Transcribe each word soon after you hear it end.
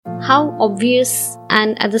How obvious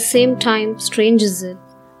and at the same time strange is it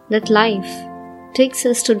that life takes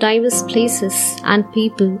us to diverse places and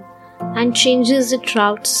people and changes its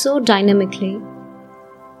route so dynamically.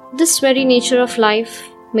 This very nature of life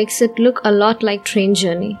makes it look a lot like train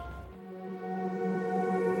journey.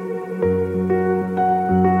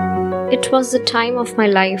 It was the time of my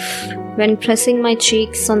life when pressing my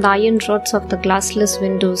cheeks on the iron rods of the glassless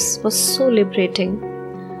windows was so liberating.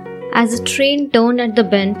 As the train turned at the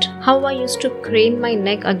bend, how I used to crane my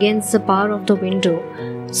neck against the bar of the window,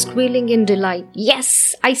 squealing in delight,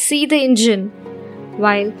 "Yes, I see the engine!"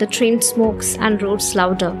 while the train smokes and roars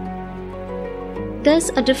louder. There's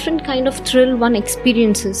a different kind of thrill one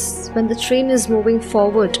experiences when the train is moving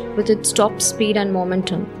forward with its top speed and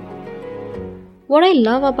momentum. What I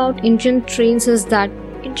love about Indian trains is that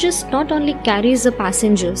it just not only carries the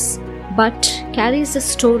passengers, but carries the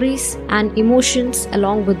stories and emotions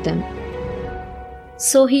along with them.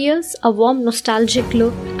 So here's a warm nostalgic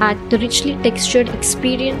look at the richly textured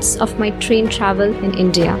experience of my train travel in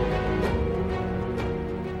India.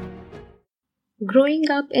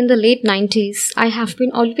 Growing up in the late 90s, I have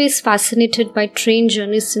been always fascinated by train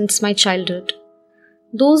journeys since my childhood.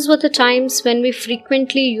 Those were the times when we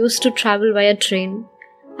frequently used to travel via train.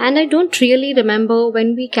 And I don't really remember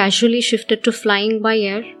when we casually shifted to flying by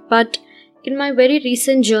air, but in my very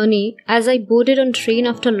recent journey, as I boarded on train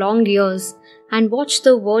after long years and watched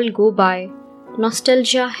the world go by,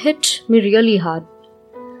 nostalgia hit me really hard.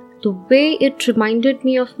 The way it reminded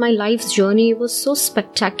me of my life's journey was so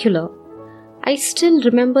spectacular. I still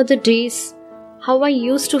remember the days, how I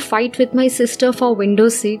used to fight with my sister for window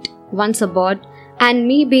seat once aboard, and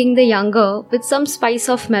me being the younger, with some spice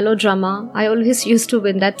of melodrama, I always used to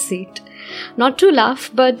win that seat. Not to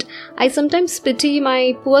laugh, but I sometimes pity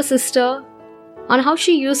my poor sister on how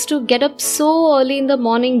she used to get up so early in the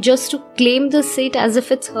morning just to claim the seat as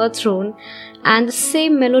if it's her throne, and the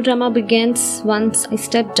same melodrama begins once I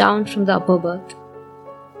step down from the upper berth.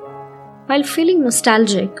 While feeling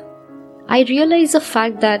nostalgic, I realize the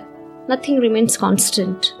fact that nothing remains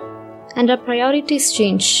constant, and our priorities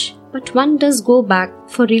change. But one does go back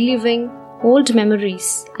for reliving old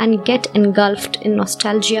memories and get engulfed in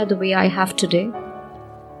nostalgia the way I have today.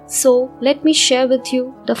 So let me share with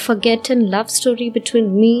you the forgotten love story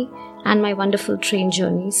between me and my wonderful train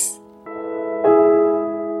journeys.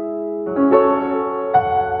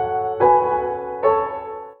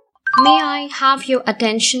 May I have your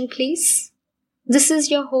attention, please? This is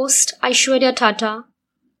your host Aishwarya Tata.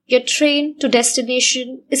 Your train to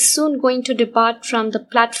destination is soon going to depart from the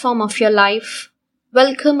platform of your life.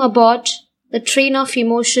 Welcome aboard the train of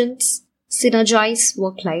emotions, synergize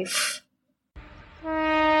work life.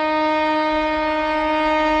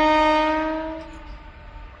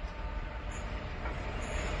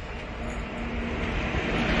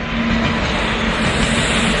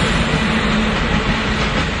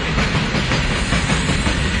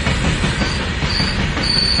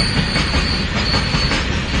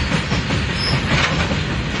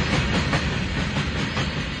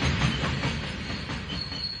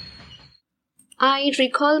 I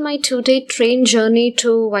recall my 2-day train journey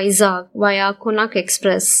to Vizag via Konark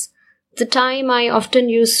Express, the time I often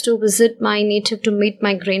used to visit my native to meet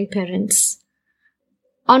my grandparents.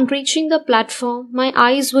 On reaching the platform, my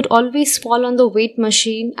eyes would always fall on the weight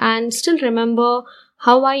machine, and still remember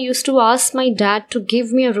how I used to ask my dad to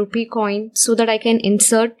give me a rupee coin so that I can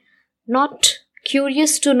insert, not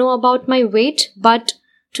curious to know about my weight, but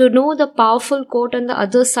to know the powerful code on the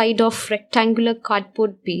other side of rectangular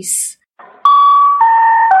cardboard piece.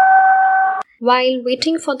 While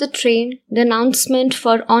waiting for the train, the announcement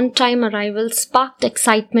for on-time arrival sparked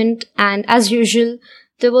excitement, and as usual,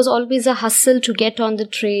 there was always a hustle to get on the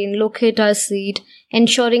train, locate our seat,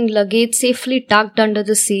 ensuring luggage safely tucked under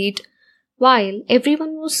the seat. While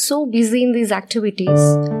everyone was so busy in these activities,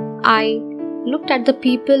 I looked at the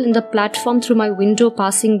people in the platform through my window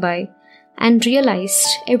passing by and realized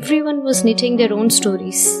everyone was knitting their own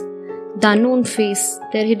stories. The unknown face,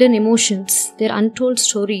 their hidden emotions, their untold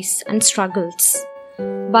stories and struggles.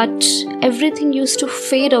 But everything used to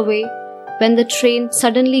fade away when the train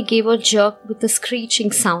suddenly gave a jerk with a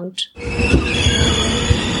screeching sound.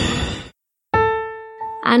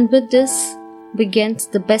 And with this begins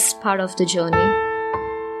the best part of the journey.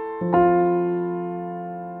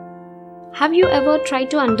 Have you ever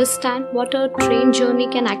tried to understand what a train journey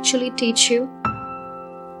can actually teach you?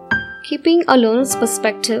 Keeping a learner's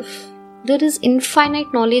perspective, there is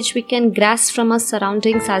infinite knowledge we can grasp from our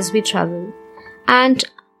surroundings as we travel. And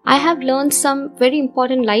I have learned some very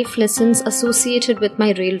important life lessons associated with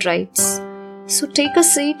my rail rides. So take a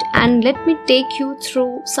seat and let me take you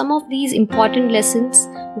through some of these important lessons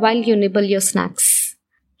while you nibble your snacks.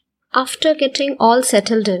 After getting all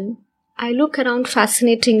settled in, I look around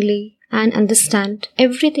fascinatingly and understand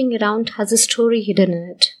everything around has a story hidden in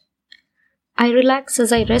it. I relax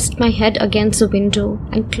as I rest my head against the window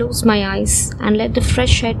and close my eyes and let the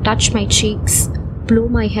fresh air touch my cheeks, blow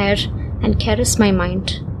my hair, and caress my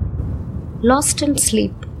mind. Lost in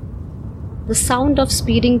sleep, the sound of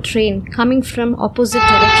speeding train coming from opposite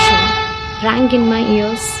direction rang in my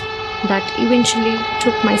ears that eventually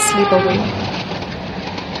took my sleep away.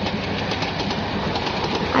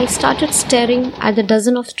 I started staring at the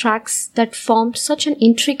dozen of tracks that formed such an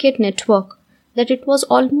intricate network that it was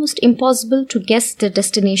almost impossible to guess their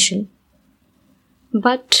destination.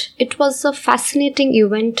 But it was a fascinating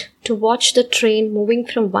event to watch the train moving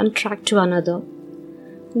from one track to another.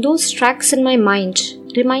 Those tracks in my mind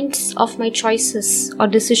reminds of my choices or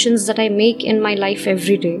decisions that I make in my life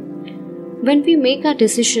every day. When we make our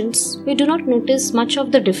decisions, we do not notice much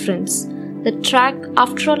of the difference. The track,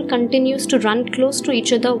 after all, continues to run close to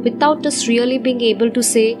each other without us really being able to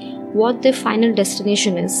say what their final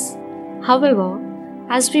destination is. However,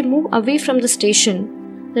 as we move away from the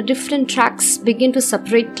station, the different tracks begin to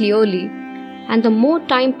separate clearly, and the more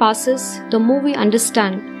time passes, the more we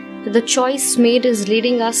understand that the choice made is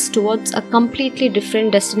leading us towards a completely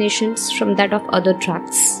different destinations from that of other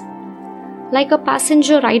tracks. Like a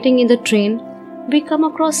passenger riding in the train, we come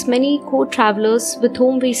across many co-travelers with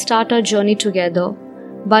whom we start our journey together,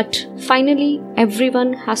 but finally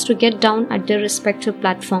everyone has to get down at their respective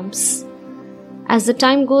platforms. As the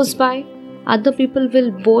time goes by, other people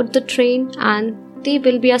will board the train and they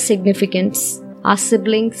will be our significants, our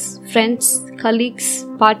siblings, friends, colleagues,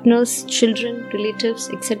 partners, children, relatives,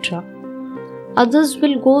 etc. Others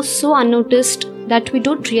will go so unnoticed that we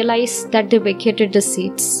don't realize that they vacated the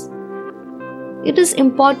seats. It is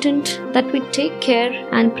important that we take care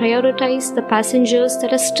and prioritize the passengers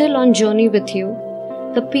that are still on journey with you,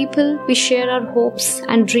 the people we share our hopes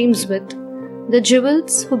and dreams with, the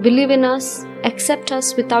jewels who believe in us, accept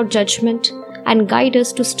us without judgment, and guide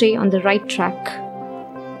us to stay on the right track.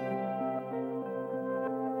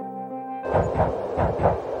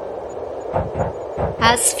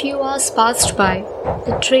 As few hours passed by,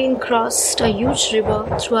 the train crossed a huge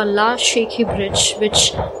river through a large shaky bridge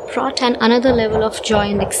which brought another level of joy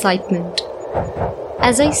and excitement.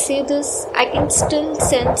 As I say this, I can still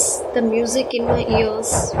sense the music in my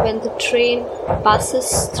ears when the train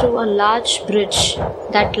passes through a large bridge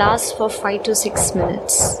that lasts for 5 to 6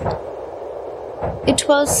 minutes. It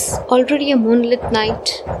was already a moonlit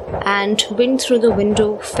night and wind through the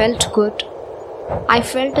window felt good. I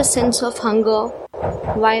felt a sense of hunger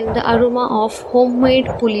while the aroma of homemade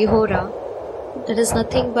pulihora, that is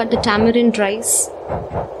nothing but the tamarind rice,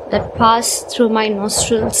 that passed through my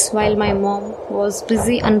nostrils while my mom was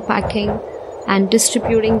busy unpacking and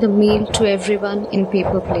distributing the meal to everyone in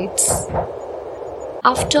paper plates.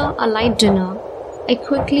 After a light dinner, I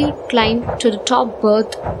quickly climbed to the top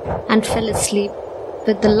berth and fell asleep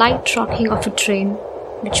with the light rocking of a train,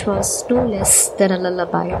 which was no less than a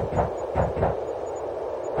lullaby.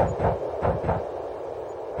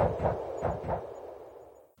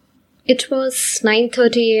 It was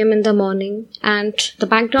 9:30 a.m. in the morning and the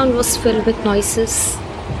background was filled with noises.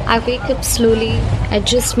 I wake up slowly,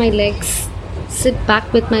 adjust my legs, sit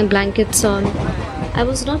back with my blankets on. I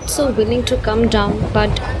was not so willing to come down,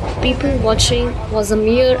 but people watching was a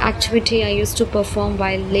mere activity I used to perform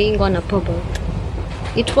while laying on upper berth.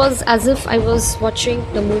 It was as if I was watching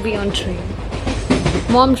the movie on train.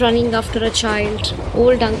 Mom running after a child,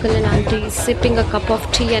 old uncle and aunties sipping a cup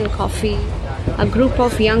of tea and coffee, a group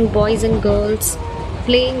of young boys and girls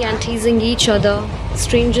playing and teasing each other,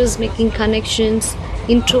 strangers making connections,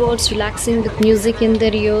 introverts relaxing with music in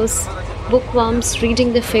their ears, bookworms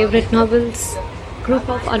reading their favorite novels, group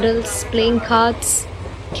of adults playing cards,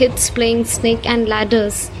 kids playing snake and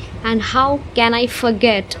ladders, and how can I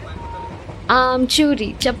forget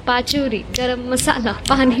churi, chappa churi, garam masala,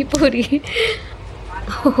 pani puri.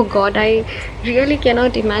 Oh God, I really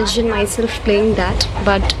cannot imagine myself playing that,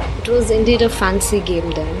 but it was indeed a fancy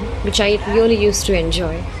game then, which I really used to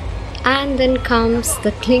enjoy. And then comes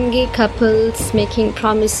the clingy couples making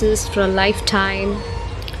promises for a lifetime,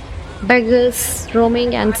 beggars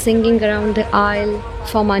roaming and singing around the aisle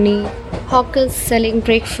for money, hawkers selling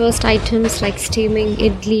breakfast items like steaming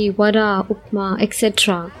idli, vada, upma,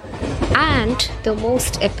 etc. And the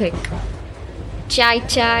most epic, chai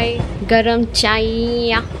chai, garam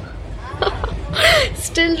chai,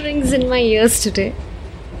 still rings in my ears today.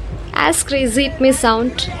 As crazy it may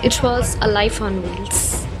sound, it was a life on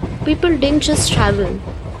wheels. People didn't just travel,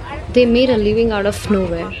 they made a living out of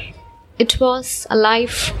nowhere. It was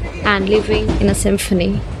alive and living in a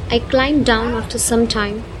symphony. I climbed down after some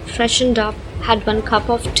time, freshened up, had one cup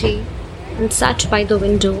of tea, and sat by the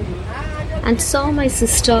window and saw my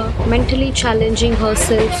sister mentally challenging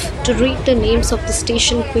herself to read the names of the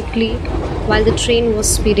station quickly while the train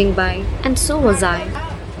was speeding by, and so was I.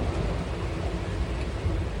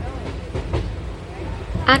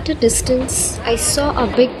 At a distance, I saw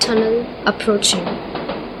a big tunnel approaching.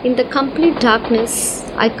 In the complete darkness,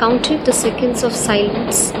 I counted the seconds of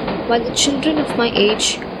silence while the children of my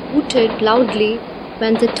age hooted loudly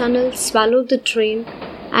when the tunnel swallowed the train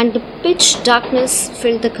and the pitch darkness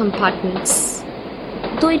filled the compartments.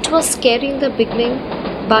 Though it was scary in the beginning,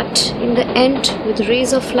 but in the end, with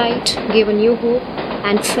rays of light, gave a new hope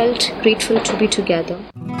and felt grateful to be together.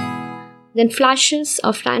 Then flashes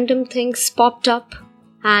of random things popped up,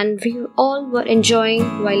 and we all were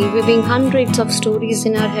enjoying while weaving hundreds of stories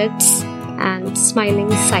in our heads and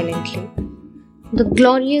smiling silently. The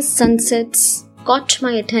glorious sunsets caught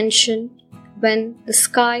my attention when the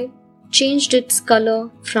sky changed its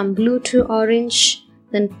color from blue to orange,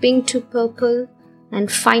 then pink to purple,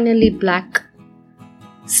 and finally black.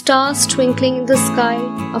 Stars twinkling in the sky,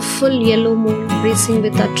 a full yellow moon racing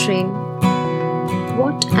with our train.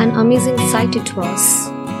 What an amazing sight it was.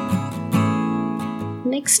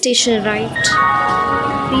 Next station arrived.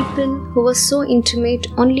 People who were so intimate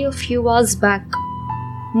only a few hours back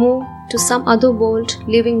moved to some other world,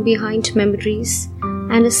 leaving behind memories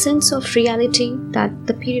and a sense of reality that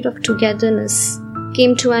the period of togetherness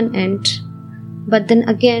came to an end. But then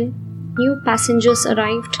again, new passengers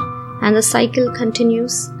arrived and the cycle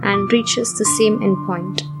continues and reaches the same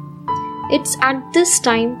endpoint. It's at this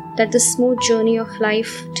time that the smooth journey of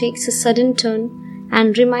life takes a sudden turn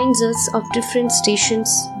and reminds us of different stations,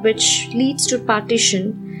 which leads to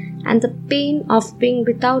partition, and the pain of being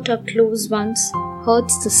without our close ones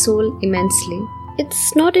hurts the soul immensely.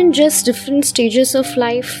 It's not in just different stages of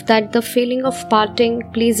life that the feeling of parting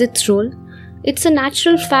plays its role. It's a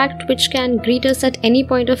natural fact which can greet us at any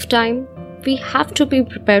point of time. We have to be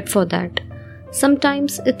prepared for that.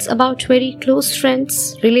 Sometimes it's about very close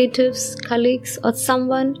friends, relatives, colleagues, or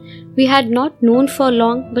someone we had not known for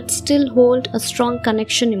long but still hold a strong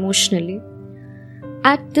connection emotionally.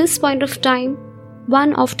 At this point of time,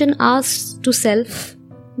 one often asks to self,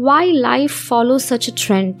 why life follows such a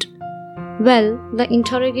trend? Well, the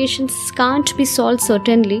interrogations can't be solved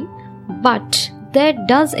certainly, but there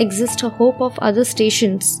does exist a hope of other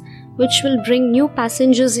stations which will bring new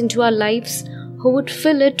passengers into our lives who would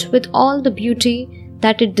fill it with all the beauty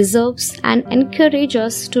that it deserves and encourage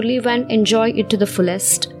us to live and enjoy it to the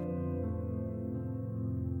fullest.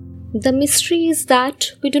 The mystery is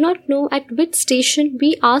that we do not know at which station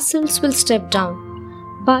we ourselves will step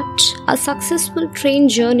down, but a successful train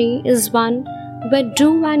journey is one where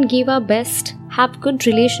do and give our best, have good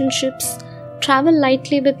relationships, travel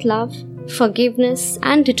lightly with love, forgiveness,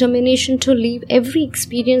 and determination to live every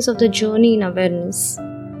experience of the journey in awareness.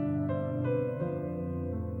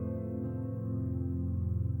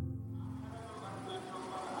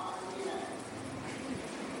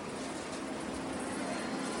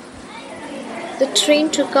 The train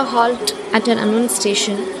took a halt at an unknown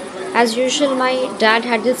station. As usual, my dad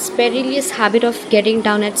had this perilous habit of getting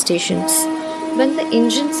down at stations. When the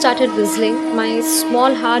engine started whistling, my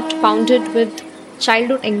small heart pounded with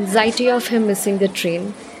childhood anxiety of him missing the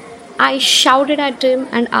train. I shouted at him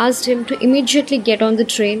and asked him to immediately get on the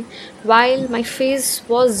train while my face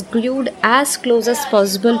was glued as close as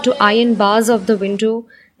possible to iron bars of the window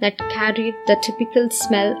that carried the typical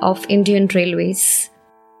smell of Indian railways.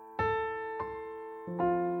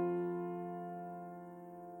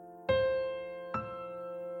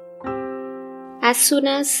 As soon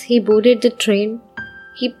as he boarded the train,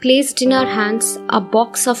 he placed in our hands a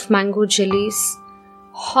box of mango jellies,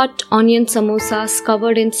 hot onion samosas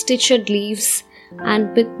covered in stitched leaves,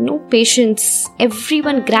 and with no patience,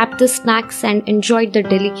 everyone grabbed the snacks and enjoyed the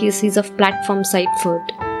delicacies of platform-side food.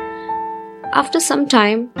 After some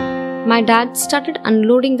time, my dad started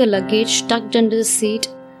unloading the luggage tucked under the seat,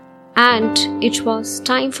 and it was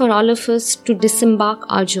time for all of us to disembark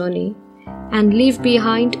our journey and leave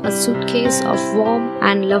behind a suitcase of warm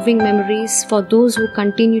and loving memories for those who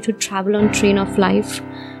continue to travel on train of life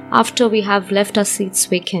after we have left our seats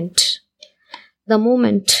vacant. The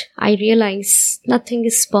moment I realize nothing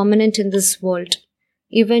is permanent in this world,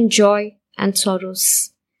 even joy and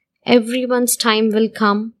sorrows. Everyone's time will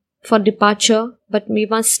come for departure, but we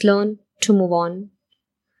must learn to move on.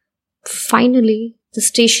 Finally, the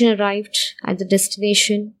station arrived at the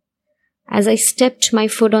destination. As I stepped my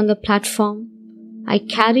foot on the platform, I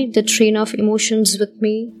carried the train of emotions with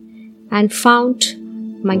me, and found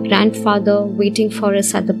my grandfather waiting for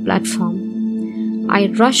us at the platform. I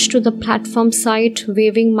rushed to the platform side,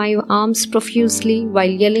 waving my arms profusely while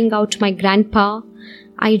yelling out my grandpa.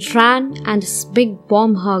 I ran, and his big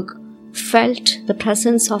warm hug felt the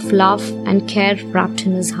presence of love and care wrapped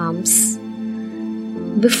in his arms.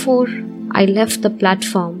 Before I left the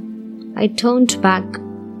platform, I turned back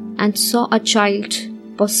and saw a child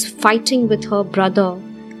was fighting with her brother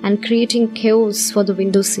and creating chaos for the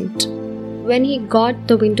window seat. When he got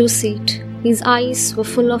the window seat, his eyes were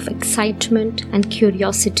full of excitement and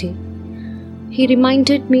curiosity. He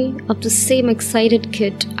reminded me of the same excited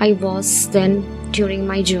kid I was then during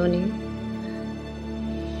my journey.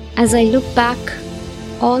 As I look back,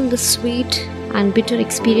 all the sweet and bitter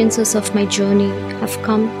experiences of my journey have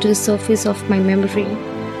come to the surface of my memory,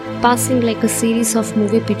 passing like a series of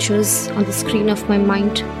movie pictures on the screen of my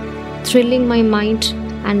mind, thrilling my mind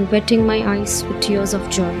and wetting my eyes with tears of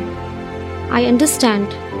joy. I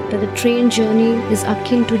understand that the train journey is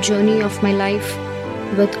akin to journey of my life,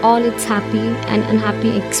 with all its happy and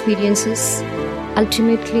unhappy experiences,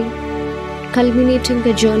 ultimately culminating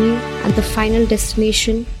the journey at the final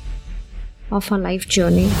destination of our life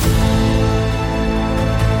journey.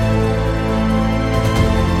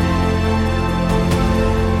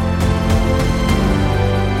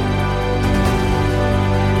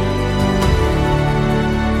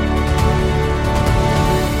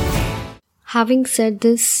 Having said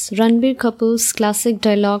this, Ranbir Kapoor's classic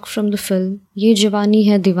dialogue from the film "Ye Jawani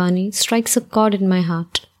Hai Diwani" strikes a chord in my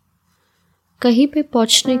heart. कहीं पे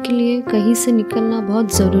पहुंचने के लिए कहीं से निकलना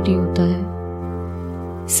बहुत ज़रूरी होता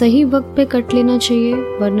है. सही वक्त पे कट लेना चाहिए,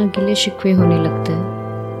 वरना गिले शिकवे होने लगते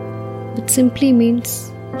हैं. It simply means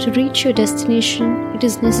to reach your destination, it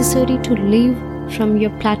is necessary to leave from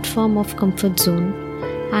your platform of comfort zone,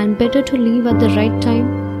 and better to leave at the right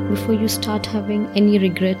time before you start having any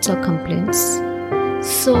regrets or complaints.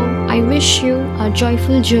 So, I wish you a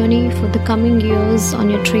joyful journey for the coming years on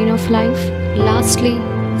your train of life. Lastly,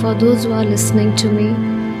 for those who are listening to me,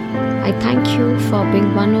 I thank you for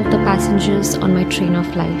being one of the passengers on my train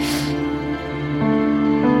of life.